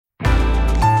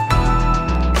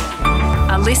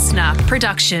listener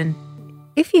production.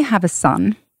 If you have a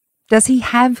son, does he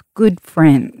have good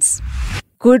friends?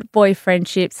 Good boy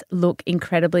friendships look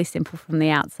incredibly simple from the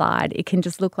outside. It can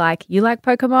just look like, you like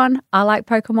Pokemon, I like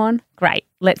Pokemon, great,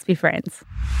 let's be friends.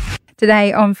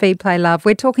 Today on Feed, Play, Love,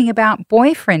 we're talking about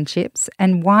boy friendships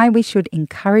and why we should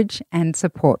encourage and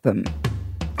support them.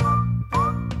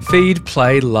 Feed,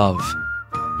 Play, Love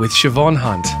with Siobhan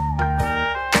Hunt.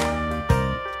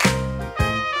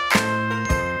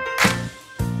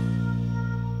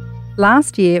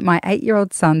 Last year, my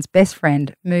 8-year-old son's best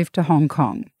friend moved to Hong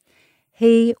Kong.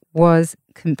 He was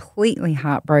completely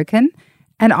heartbroken,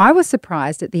 and I was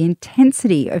surprised at the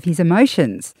intensity of his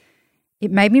emotions. It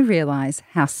made me realise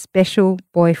how special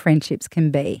boy friendships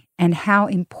can be and how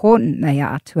important they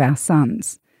are to our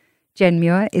sons. Jen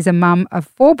Muir is a mum of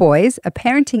 4 boys, a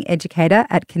parenting educator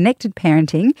at Connected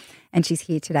Parenting, and she's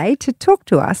here today to talk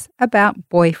to us about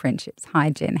boy friendships.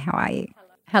 Hi, Jen. How are you?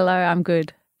 Hello, I'm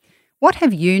good. What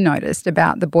have you noticed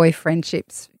about the boy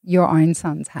friendships your own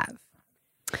sons have?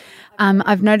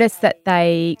 I've noticed that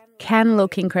they can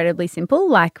look incredibly simple,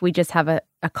 like we just have a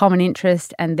common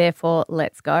interest and therefore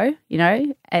let's go, you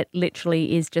know. It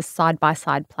literally is just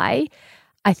side-by-side play.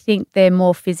 I think they're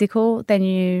more physical than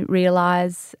you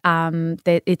realise.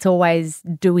 That it's always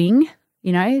doing,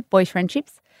 you know, boy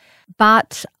friendships.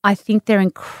 But I think they're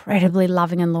incredibly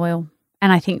loving and loyal,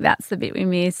 and I think that's the bit we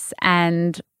miss.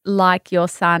 And like your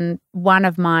son, one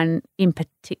of mine in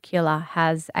particular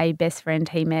has a best friend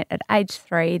he met at age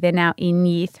 3. They're now in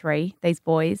year 3, these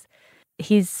boys.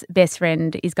 His best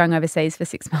friend is going overseas for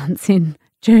 6 months in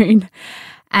June.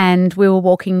 And we were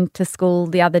walking to school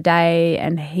the other day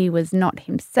and he was not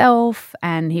himself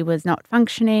and he was not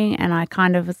functioning. And I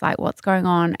kind of was like, what's going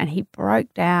on? And he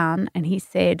broke down and he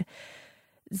said,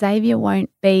 Xavier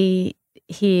won't be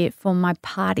here for my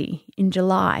party in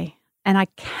July. And I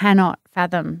cannot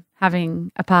fathom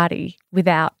having a party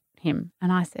without him.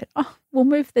 And I said, we'll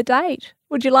move the date.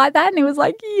 Would you like that? And he was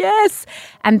like, yes.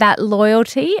 And that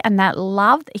loyalty and that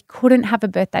love, he couldn't have a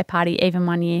birthday party even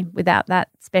one year without that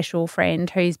special friend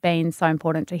who's been so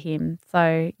important to him.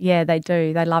 So, yeah, they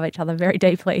do. They love each other very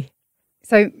deeply.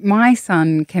 So my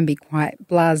son can be quite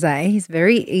blasé. He's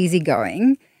very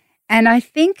easygoing. And I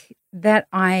think that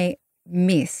I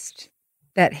missed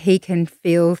that he can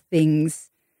feel things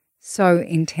so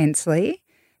intensely,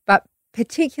 but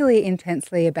particularly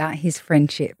intensely about his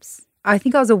friendships. I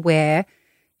think I was aware,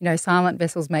 you know, silent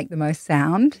vessels make the most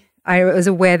sound. I was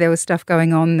aware there was stuff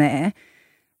going on there,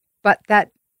 but that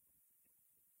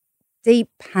deep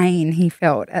pain he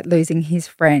felt at losing his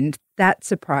friend, that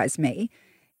surprised me.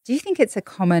 Do you think it's a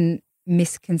common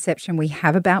misconception we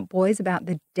have about boys, about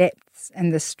the depths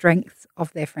and the strengths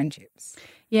of their friendships?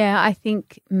 Yeah, I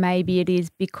think maybe it is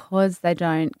because they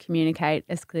don't communicate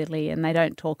as clearly and they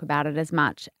don't talk about it as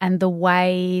much. And the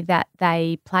way that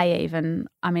they play even,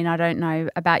 I mean, I don't know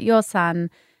about your son,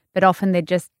 but often they're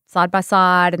just side by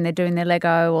side and they're doing their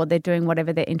Lego or they're doing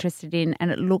whatever they're interested in,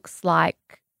 and it looks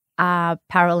like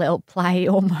parallel play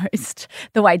almost,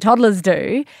 the way toddlers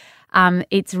do.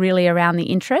 It's really around the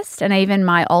interest. And even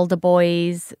my older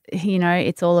boys, you know,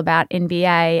 it's all about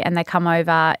NBA and they come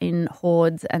over in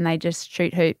hordes and they just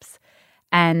shoot hoops.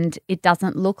 And it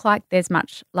doesn't look like there's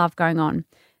much love going on.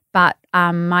 But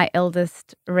my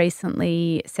eldest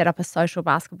recently set up a social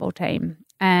basketball team.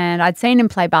 And I'd seen him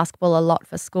play basketball a lot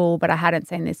for school, but I hadn't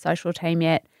seen this social team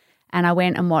yet. And I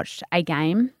went and watched a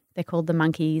game. They're called the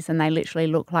Monkeys and they literally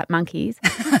look like monkeys.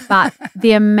 But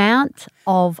the amount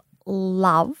of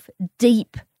love,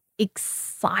 deep,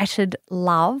 excited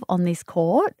love on this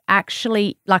court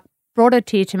actually like brought a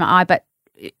tear to my eye, but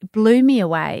it blew me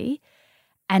away.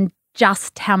 And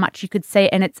just how much you could see,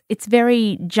 and it's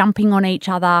very jumping on each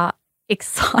other,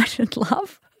 excited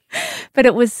love, but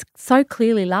it was so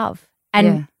clearly love.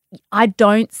 And I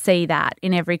don't see that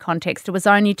in every context. It was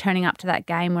only turning up to that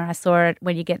game where I saw it,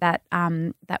 when you get that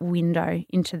that window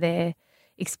into their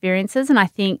experiences. And I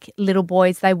think little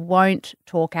boys, they won't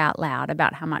talk out loud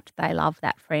about how much they love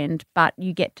that friend, but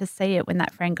you get to see it when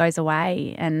that friend goes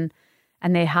away and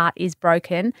their heart is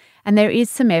broken. And there is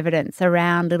some evidence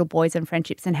around little boys and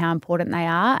friendships and how important they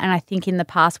are. And I think in the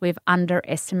past we've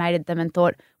underestimated them and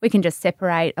thought we can just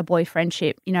separate a boy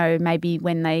friendship. You know, maybe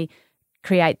when they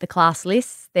create the class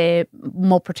lists, they're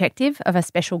more protective of a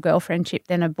special girl friendship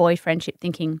than a boy friendship,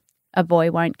 thinking a boy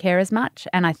won't care as much.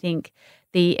 And I think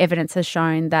the evidence has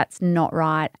shown that's not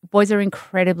right. Boys are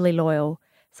incredibly loyal,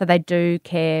 so they do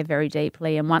care very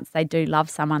deeply. And once they do love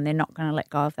someone, they're not going to let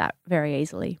go of that very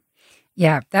easily.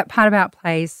 Yeah, that part about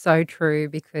play is so true,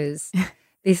 because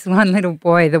this one little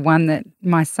boy, the one that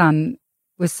my son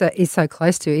is so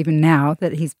close to even now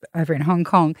that he's over in Hong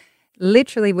Kong,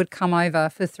 literally would come over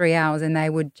for 3 hours and they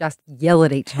would just yell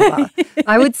at each other.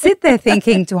 I would sit there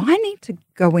thinking, do I need to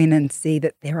go in and see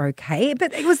that they're okay?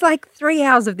 But it was like 3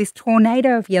 hours of this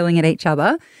tornado of yelling at each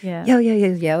other. Yeah. Yell, yell,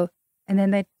 yell, yell. And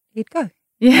then he'd go.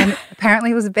 Yeah. And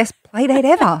apparently it was the best play date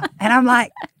ever. And I'm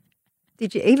like,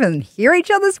 did you even hear each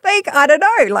other speak? I don't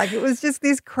know. Like it was just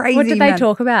this crazy. What did they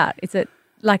talk about? Is it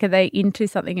like, are they into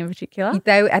something in particular?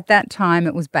 At that time,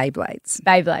 it was Beyblades.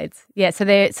 Beyblades. Yeah. So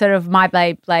they're sort of, my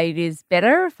Beyblade is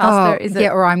better, faster. Is it?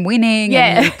 Yeah, or I'm winning.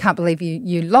 Yeah. And you can't believe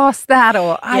you lost that.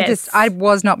 Or Yes. I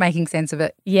was not making sense of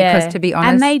it. Yeah. Because to be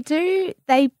honest. And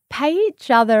they pay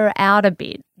each other out a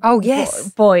bit. Oh,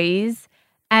 yes. Boys.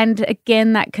 And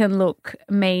again, that can look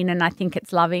mean, and I think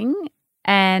it's loving.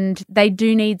 And they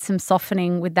do need some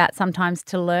softening with that sometimes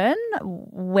to learn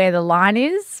where the line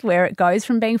is, where it goes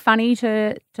from being funny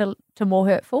to more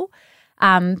hurtful.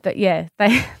 But yeah,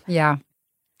 they. Yeah.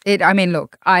 I mean,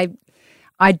 look, I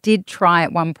did try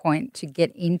at one point to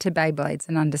get into Beyblades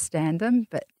and understand them,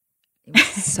 but it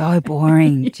was so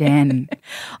boring, Jen.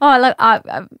 Oh, look,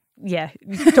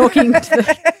 talking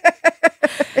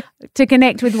to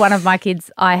connect with one of my kids,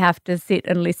 I have to sit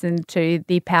and listen to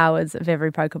the powers of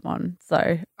every Pokemon. So,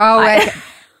 okay.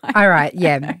 All right,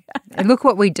 yeah. Look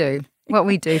what we do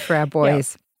for our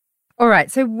boys. Yep. All right,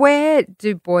 so where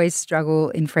do boys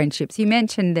struggle in friendships? You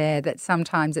mentioned there that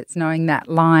sometimes it's knowing that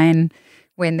line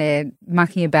when they're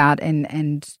mucking about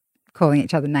and calling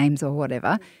each other names or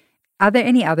whatever. Are there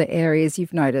any other areas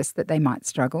you've noticed that they might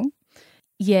struggle?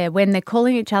 Yeah, when they're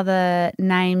calling each other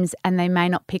names and they may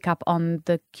not pick up on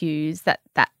the cues that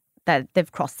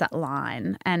they've crossed that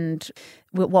line. And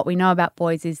what we know about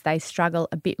boys is they struggle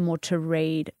a bit more to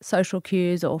read social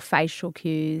cues or facial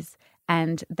cues,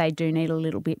 and they do need a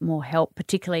little bit more help,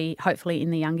 particularly hopefully in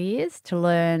the younger years, to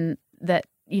learn that,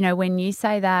 you know, when you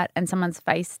say that and someone's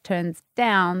face turns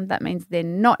down, that means they're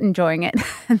not enjoying it.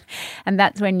 And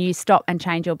that's when you stop and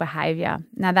change your behaviour.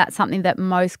 Now, that's something that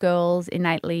most girls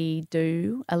innately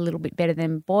do a little bit better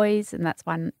than boys, and that's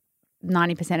why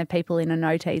 90% of people in a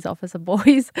no-tease office are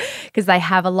boys, because they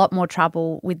have a lot more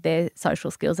trouble with their social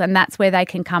skills, and that's where they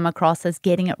can come across as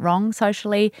getting it wrong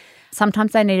socially.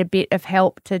 Sometimes they need a bit of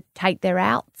help to take their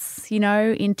outs, you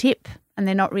know, in tip, and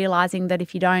they're not realising that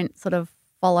if you don't sort of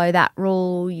follow that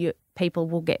rule, people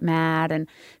will get mad. And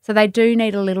so they do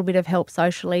need a little bit of help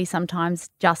socially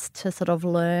sometimes just to sort of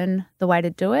learn the way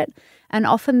to do it. And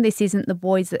often this isn't the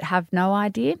boys that have no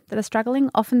idea that are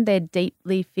struggling. Often they're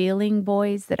deeply feeling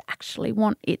boys that actually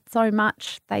want it so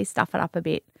much they stuff it up a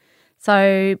bit.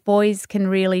 So boys can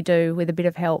really do with a bit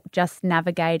of help just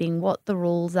navigating what the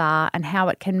rules are and how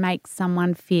it can make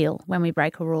someone feel when we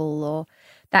break a rule or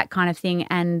that kind of thing,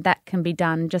 and that can be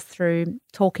done just through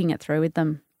talking it through with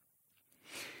them.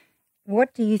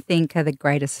 What do you think are the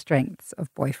greatest strengths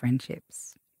of boy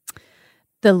friendships?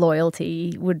 The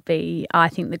loyalty would be, I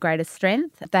think, the greatest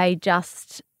strength. They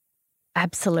just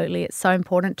absolutely, it's so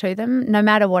important to them, no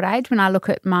matter what age. When I look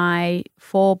at my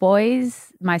 4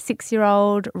 boys, my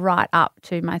 6-year-old right up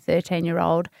to my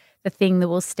 13-year-old, the thing that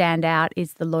will stand out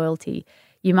is the loyalty.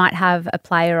 You might have a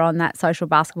player on that social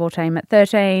basketball team at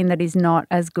 13 that is not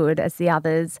as good as the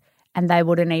others, and they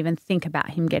wouldn't even think about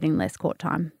him getting less court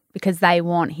time because they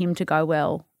want him to go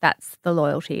well. That's the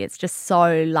loyalty. It's just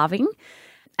so loving.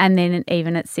 And then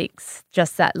even at 6,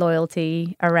 just that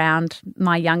loyalty around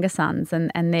my younger sons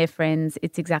and their friends,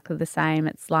 it's exactly the same.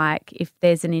 It's like if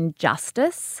there's an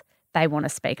injustice, they want to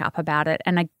speak up about it.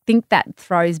 And I think that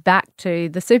throws back to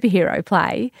the superhero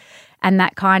play and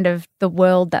that kind of the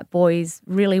world that boys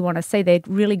really want to see. They're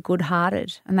really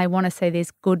good-hearted and they want to see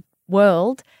this good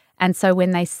world. And so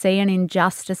when they see an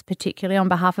injustice, particularly on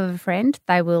behalf of a friend,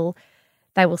 they will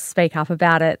speak up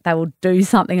about it. They will do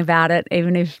something about it,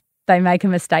 even if they make a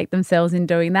mistake themselves in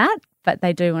doing that, but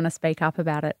they do want to speak up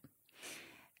about it.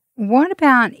 What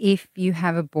about if you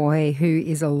have a boy who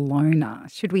is a loner?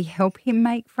 Should we help him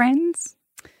make friends?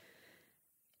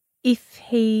 If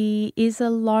he is a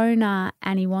loner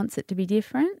and he wants it to be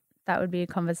different, that would be a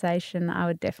conversation I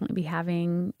would definitely be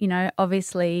having. You know,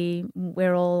 obviously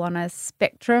we're all on a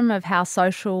spectrum of how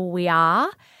social we are,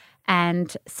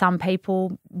 and some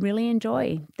people really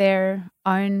enjoy their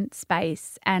own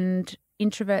space, and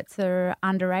introverts are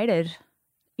underrated.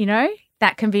 You know,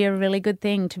 that can be a really good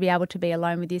thing to be able to be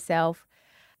alone with yourself.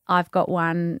 I've got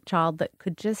one child that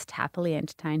could just happily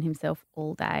entertain himself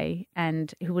all day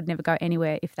and who would never go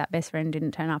anywhere if that best friend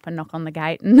didn't turn up and knock on the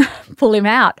gate and pull him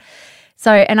out.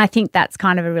 So, and I think that's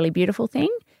kind of a really beautiful thing.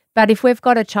 But if we've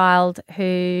got a child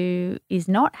who is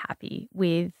not happy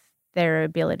with their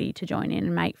ability to join in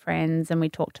and make friends, and we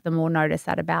talk to them or notice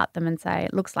that about them and say,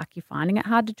 it looks like you're finding it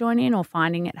hard to join in or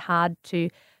finding it hard to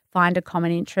find a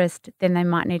common interest, then they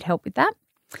might need help with that.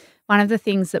 One of the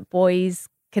things that boys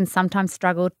can sometimes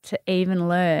struggle to even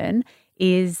learn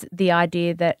is the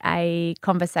idea that a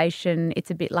conversation,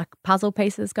 it's a bit like puzzle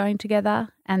pieces going together,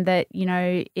 and that, you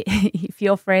know, if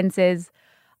your friend says,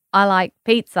 I like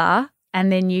pizza,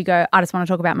 and then you go, I just want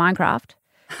to talk about Minecraft,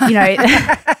 you know,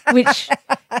 which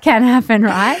can happen,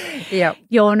 right? Yep.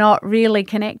 You're not really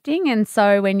connecting. And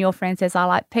so when your friend says, I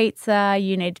like pizza,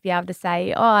 you need to be able to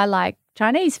say, oh, I like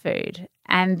Chinese food.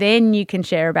 And then you can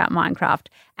share about Minecraft.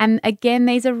 And again,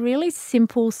 these are really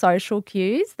simple social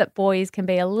cues that boys can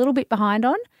be a little bit behind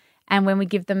on. And when we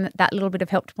give them that little bit of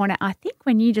help to point out, I think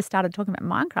when you just started talking about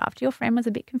Minecraft, your friend was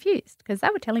a bit confused because they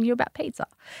were telling you about pizza.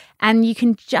 And you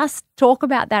can just talk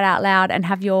about that out loud and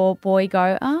have your boy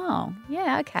go, oh,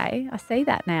 yeah, okay, I see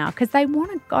that now, because they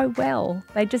want to go well.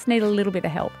 They just need a little bit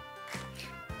of help.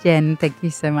 Jen, thank you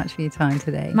so much for your time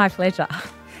today. My pleasure.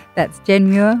 That's Jen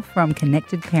Muir from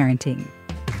Connected Parenting.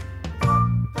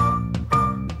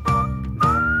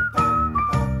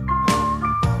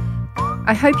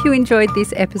 I hope you enjoyed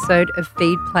this episode of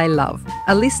Feed, Play, Love,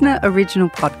 a listener original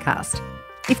podcast.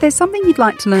 If there's something you'd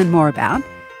like to learn more about,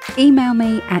 email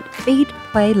me at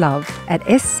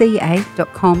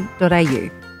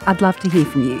feedplaylove@sca.com.au. I'd love to hear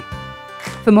from you.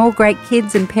 For more great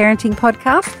kids and parenting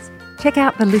podcasts, check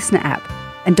out the Listener app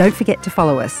and don't forget to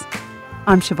follow us.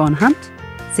 I'm Siobhan Hunt.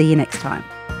 See you next time.